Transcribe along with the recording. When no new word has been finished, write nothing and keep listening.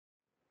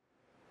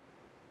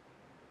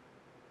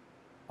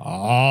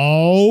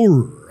All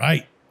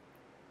right.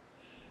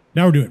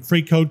 Now we're doing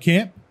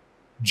freeCodeCamp,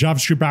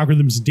 JavaScript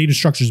algorithms and data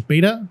structures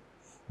beta.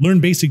 Learn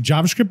basic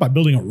JavaScript by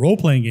building a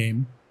role-playing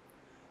game.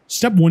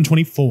 Step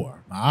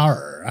 124.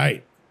 All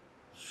right.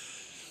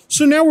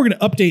 So now we're going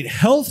to update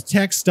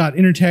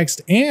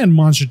healthText.innerText and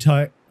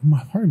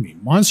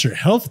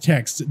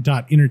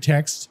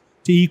monsterHealthText.innerText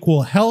to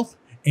equal health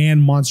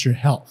and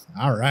monsterHealth.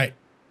 All right.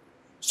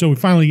 So we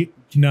finally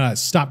can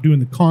stop doing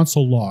the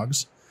console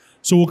logs.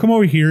 So we'll come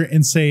over here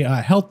and say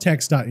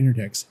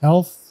healthText.innerText.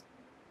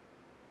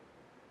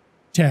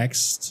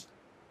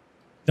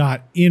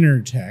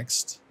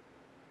 healthText.innerText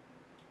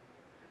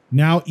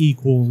now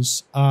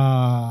equals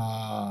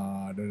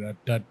health.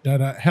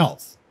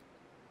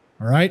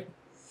 All right.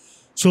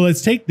 So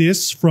let's take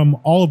this from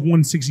all of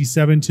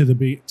 167 to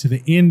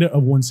the end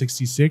of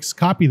 166.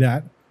 Copy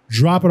that.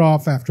 Drop it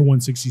off after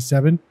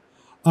 167.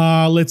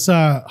 Let's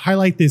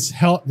highlight this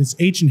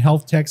H in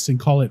health text and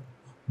call it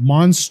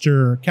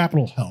monster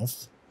capital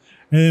health.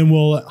 And then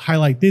we'll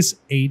highlight this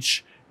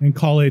H and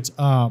call it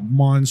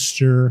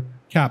monster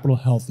capital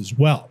health as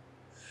well.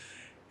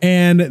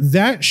 And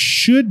that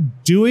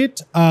should do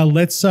it.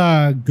 Let's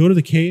go to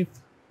the cave,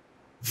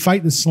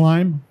 fight the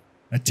slime,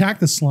 attack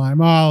the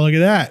slime. Oh, look at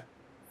that.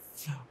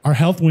 Our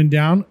health went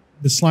down,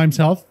 the slime's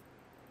health.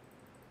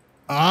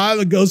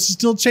 The ghost is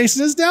still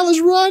chasing us down.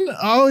 Let's run.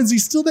 Oh, is he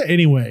still there?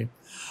 Anyway,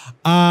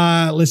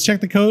 let's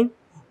check the code.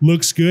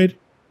 Looks good.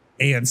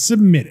 And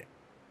submit it.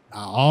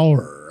 All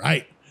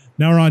right.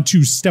 Now we're on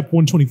to step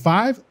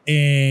 125,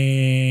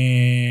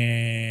 and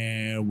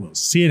we'll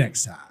see you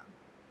next time.